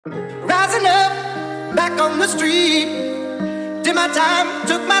Rising up, back on the street. Did my time,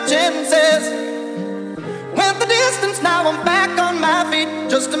 took my chances. Went the distance, now I'm back on my feet.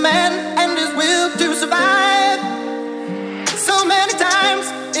 Just a man and his will to survive. So many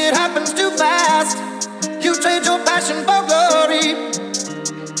times, it happens too fast. You trade your passion for glory.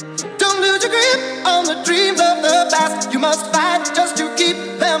 Don't lose your grip on the dreams of the past. You must fight just to keep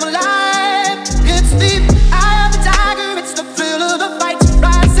them alive. It's the eye of the tiger, it's the thrill of the fight.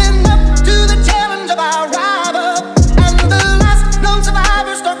 Rising up to the challenge of our rival. And the last known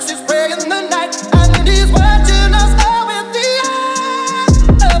survivor stalks his prey in the night. And he's watching us all with the eye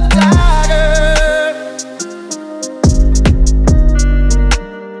of the tiger.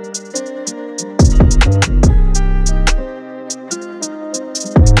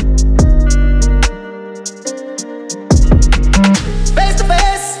 Face to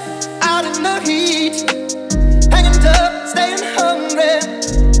face, out in the heat, hanging tough, staying hungry.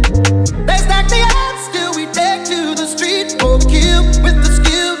 They stack the odds, still we take to the street for the kill with the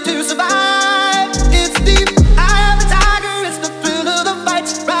skill to survive. It's the eye of the tiger, it's the thrill of the fight.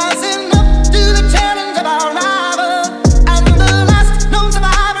 Rising up to the challenge of our rival. And the last known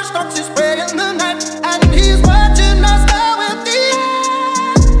survivor stalks his prey in the night. And he's watching us all with the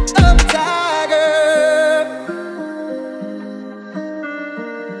eye of the tiger.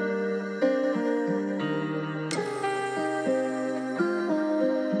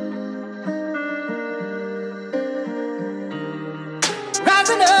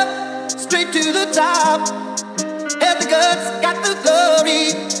 Rising up, straight to the top. Had the guts, got the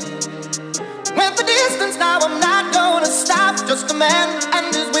glory. Went the distance, now I'm not gonna stop. Just a man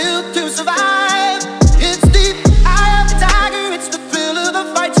and